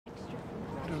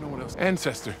else.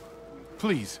 Ancestor,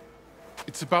 please.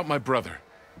 It's about my brother.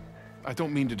 I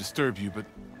don't mean to disturb you, but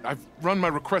I've run my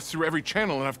requests through every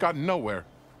channel and I've gotten nowhere.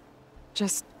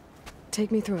 Just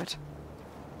take me through it.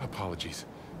 Apologies.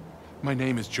 My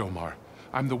name is Jomar.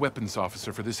 I'm the weapons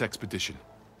officer for this expedition.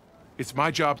 It's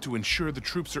my job to ensure the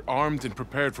troops are armed and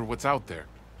prepared for what's out there.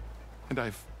 And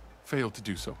I've failed to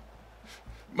do so.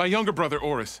 My younger brother,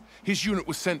 Oris, his unit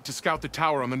was sent to scout the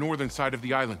tower on the northern side of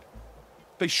the island.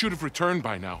 They should have returned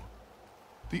by now.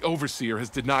 The Overseer has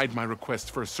denied my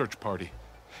request for a search party,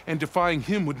 and defying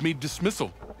him would mean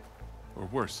dismissal. Or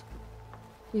worse.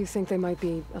 You think they might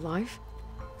be alive?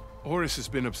 Oris has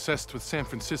been obsessed with San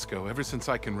Francisco ever since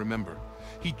I can remember.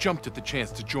 He jumped at the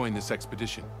chance to join this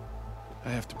expedition. I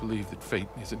have to believe that fate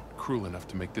isn't cruel enough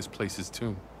to make this place his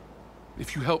tomb.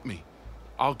 If you help me,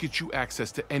 I'll get you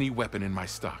access to any weapon in my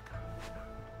stock.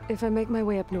 If I make my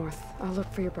way up north, I'll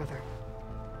look for your brother.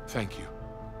 Thank you.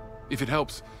 If it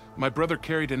helps, my brother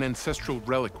carried an ancestral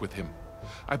relic with him.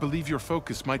 I believe your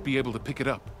focus might be able to pick it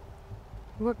up.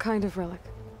 What kind of relic?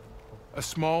 A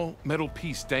small metal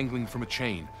piece dangling from a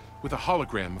chain, with a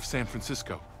hologram of San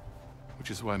Francisco. Which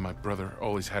is why my brother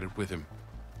always had it with him.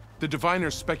 The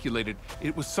diviners speculated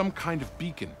it was some kind of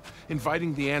beacon,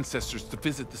 inviting the ancestors to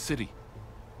visit the city.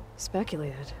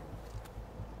 Speculated?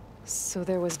 So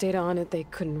there was data on it they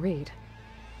couldn't read?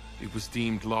 It was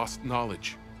deemed lost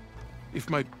knowledge. If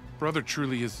my brother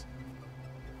truly is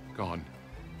gone,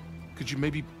 could you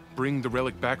maybe bring the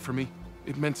relic back for me?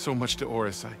 It meant so much to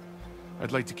Oris.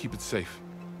 I'd like to keep it safe.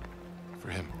 For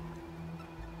him.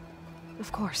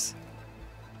 Of course.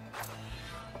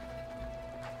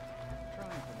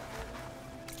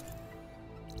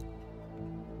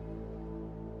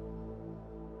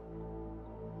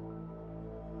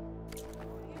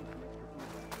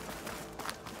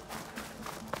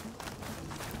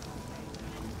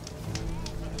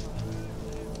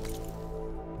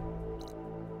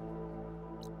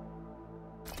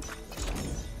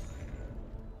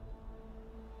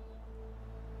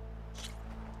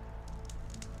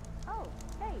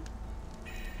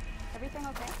 Everything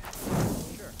okay?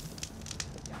 Sure.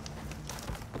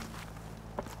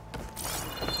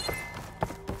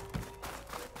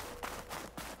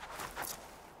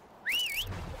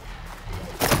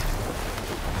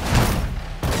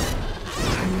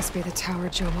 It must be the tower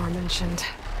Jomar mentioned.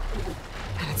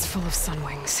 And it's full of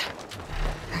Sunwings.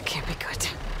 That can't be good.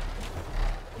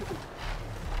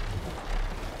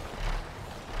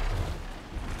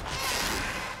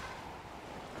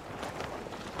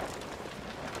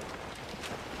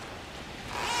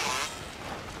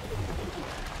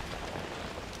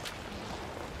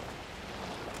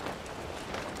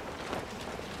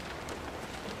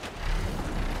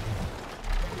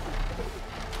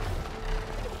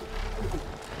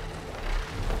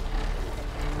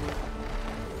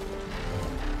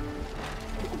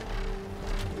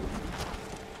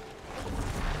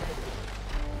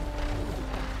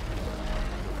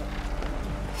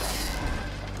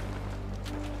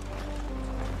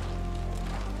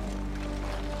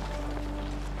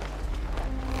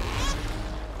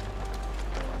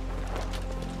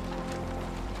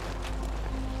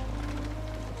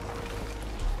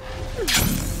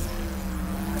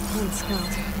 One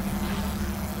scout.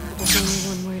 There's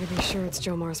only one way to be sure it's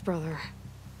Jomar's brother.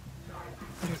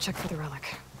 Better check for the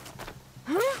relic.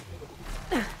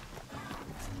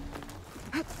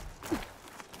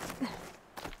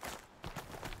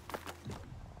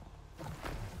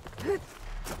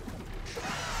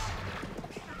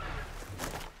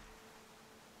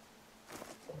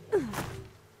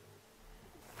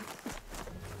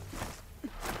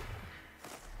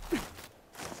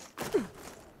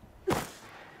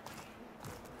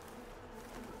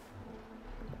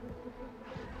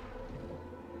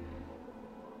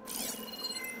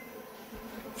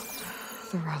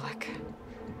 The relic.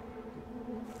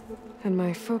 And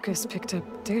my focus picked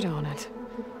up data on it.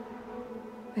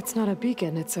 It's not a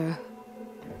beacon, it's a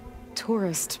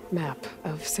tourist map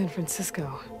of San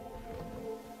Francisco.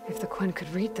 If the Quen could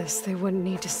read this, they wouldn't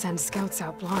need to send scouts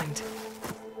out blind.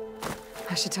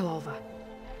 I should tell Alva.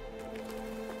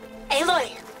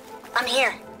 Aloy, I'm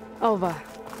here. Alva,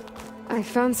 I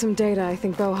found some data I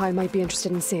think Bohai might be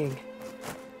interested in seeing.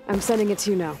 I'm sending it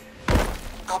to you now.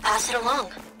 I'll pass it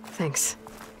along. Thanks.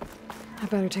 I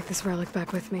better take this relic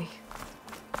back with me.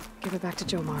 Give it back to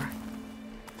Jomar.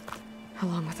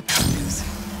 Along with the bad news.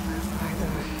 By the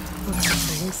looks of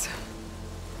things,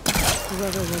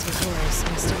 whoever was with Oris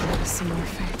must have had a similar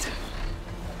fate.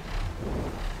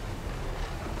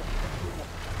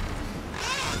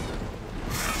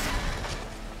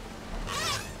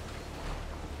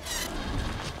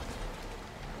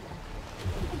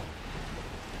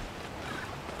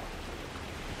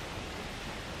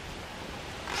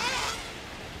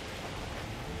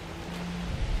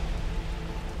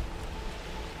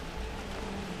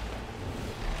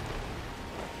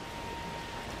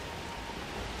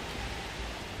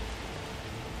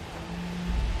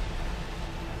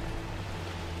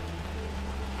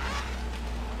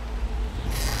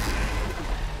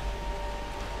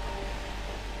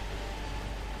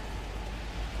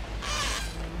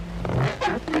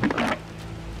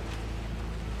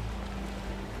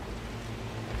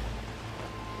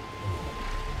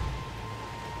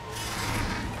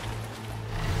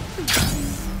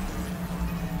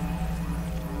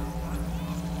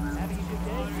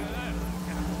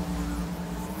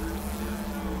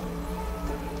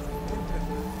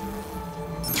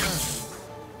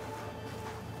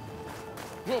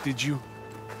 Did you?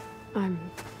 I'm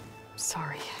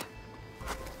sorry.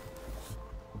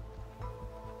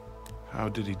 How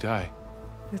did he die?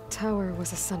 The tower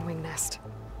was a Sunwing nest.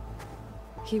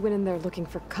 He went in there looking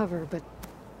for cover, but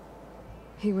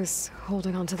he was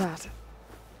holding on to that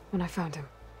when I found him.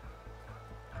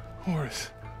 Oris.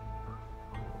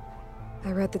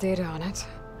 I read the data on it.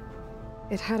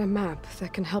 It had a map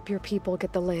that can help your people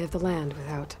get the lay of the land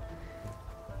without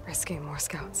risking more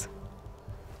scouts.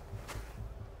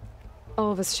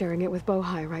 All of us sharing it with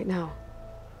Bohai right now.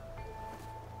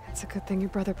 It's a good thing your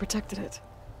brother protected it.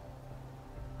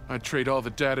 I'd trade all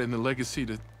the data in the legacy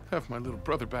to have my little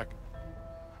brother back.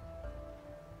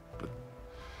 But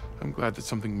I'm glad that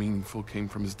something meaningful came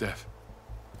from his death.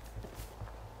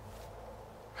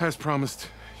 As promised,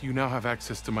 you now have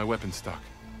access to my weapon stock.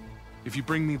 If you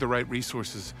bring me the right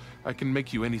resources, I can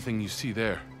make you anything you see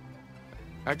there.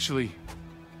 Actually,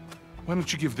 why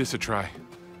don't you give this a try?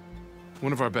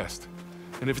 One of our best.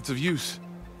 And if it's of use,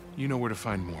 you know where to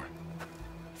find more.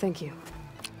 Thank you.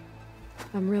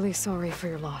 I'm really sorry for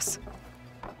your loss.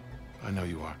 I know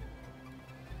you are.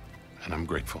 And I'm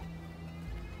grateful.